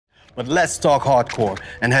But let's talk hardcore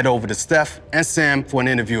and head over to Steph and Sam for an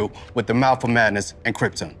interview with the Mouth of Madness and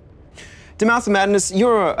Crypton. The Mouth of Madness,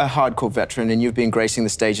 you're a hardcore veteran and you've been gracing the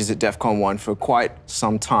stages at Defqon.1 for quite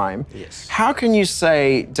some time. Yes. How can you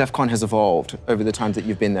say Defqon has evolved over the time that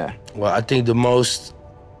you've been there? Well, I think the most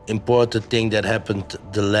important thing that happened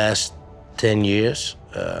the last 10 years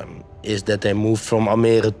is that they moved from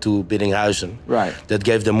Almere to Biddinghuizen. Right. That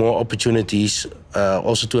gave them more opportunities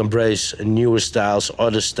also to embrace newer styles,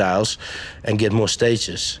 other styles, and get more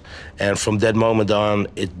stages. And from that moment on,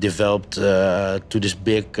 it developed to this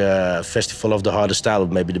big festival of the hardest style,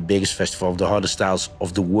 maybe the biggest festival of the hardest styles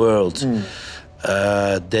of the world,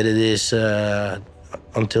 that it is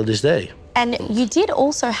until this day. And you did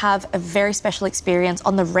also have a very special experience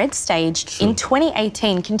on the Red Stage in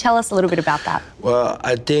 2018. Can you tell us a little bit about that? Well,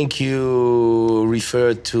 I think you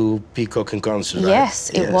referred to Peacock in concert, right?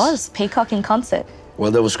 Yes, it was Peacock in concert. Well,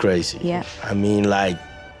 that was crazy. Yeah. I mean, like,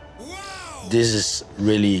 this is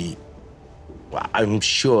really, I'm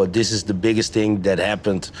sure this is the biggest thing that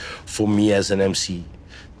happened for me as an MC,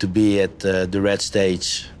 to be at the Red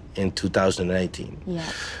Stage in 2018. Yeah.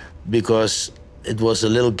 Because it was a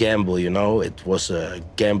little gamble, you know? It was a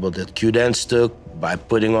gamble that Q-Dance took by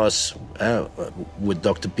putting us with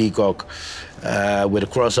Dr. Peacock with a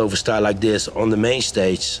crossover style like this on the main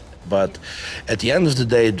stage. But at the end of the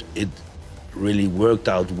day, it really worked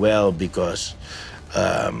out well because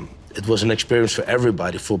it was an experience for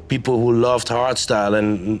everybody, for people who loved hardstyle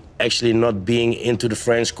and actually not being into the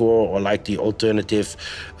Frenchcore or like the alternative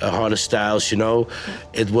harder styles, you know?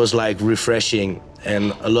 It was like refreshing.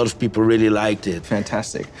 And a lot of people really liked it.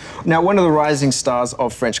 Fantastic. Now, one of the rising stars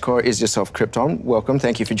of Frenchcore is yourself, Crypton. Welcome,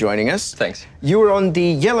 thank you for joining us. Thanks. You were on the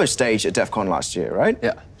yellow stage at Defqon last year, right?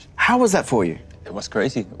 Yeah. How was that for you? It was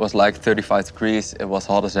crazy. It was like 35 degrees, it was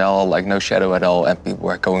hot as hell, like no shadow at all, and people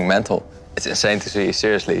were going mental. It's insane to see,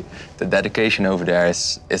 seriously. The dedication over there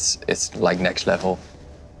is like next level.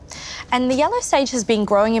 And the yellow stage has been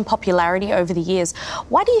growing in popularity over the years.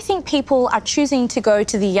 Why do you think people are choosing to go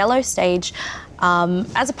to the yellow stage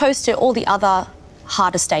as opposed to all the other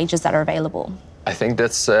harder stages that are available? I think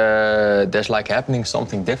that's there's like happening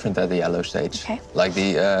something different at the yellow stage. Okay. Like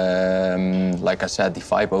like I said, the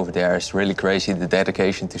vibe over there is really crazy. The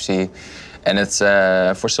dedication to see, and it's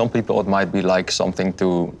for some people it might be like something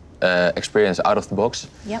to experience out of the box.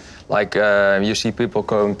 Yep. Like you see people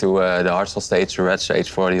going to the hardstyle stage, the red stage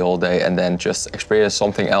for the whole day, and then just experience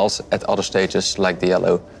something else at other stages like the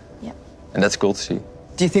yellow. Yep. And that's cool to see.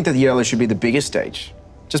 Do you think that the yellow should be the biggest stage?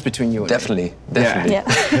 Just between you and Definitely, definitely.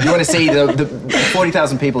 Yeah. You want to see the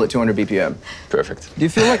 40,000 people at 200 BPM. Perfect. Do you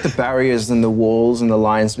feel like the barriers and the walls and the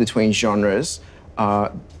lines between genres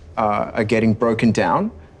are getting broken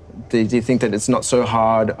down? Do you think that it's not so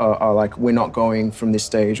hard, like we're not going from this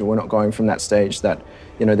stage or we're not going from that stage, that,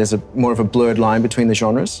 you know, there's more of a blurred line between the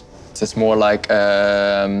genres? It's more like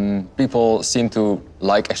people seem to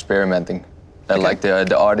like experimenting. Okay. Like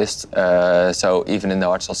the artists, so even in the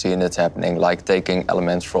hardstyle scene it's happening, like taking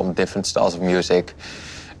elements from different styles of music,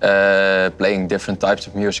 playing different types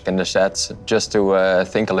of music in the sets, just to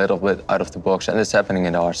think a little bit out of the box. And it's happening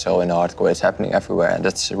in the hardstyle, in the hardcore, it's happening everywhere, and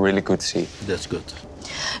that's really good to see. That's good.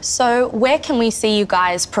 So where can we see you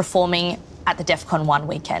guys performing at the Defqon.1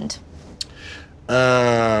 weekend?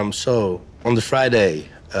 So on the Friday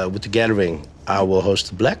with the Gathering, I will host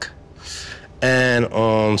the Black. And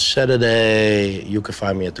on Saturday, you can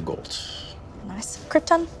find me at the Gold. Nice.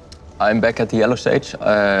 Crypton? I'm back at the yellow stage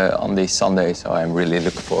on the Sunday, so I'm really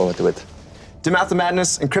looking forward to it. The Mouth of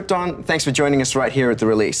Madness and Crypton, thanks for joining us right here at the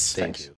release. Thank you.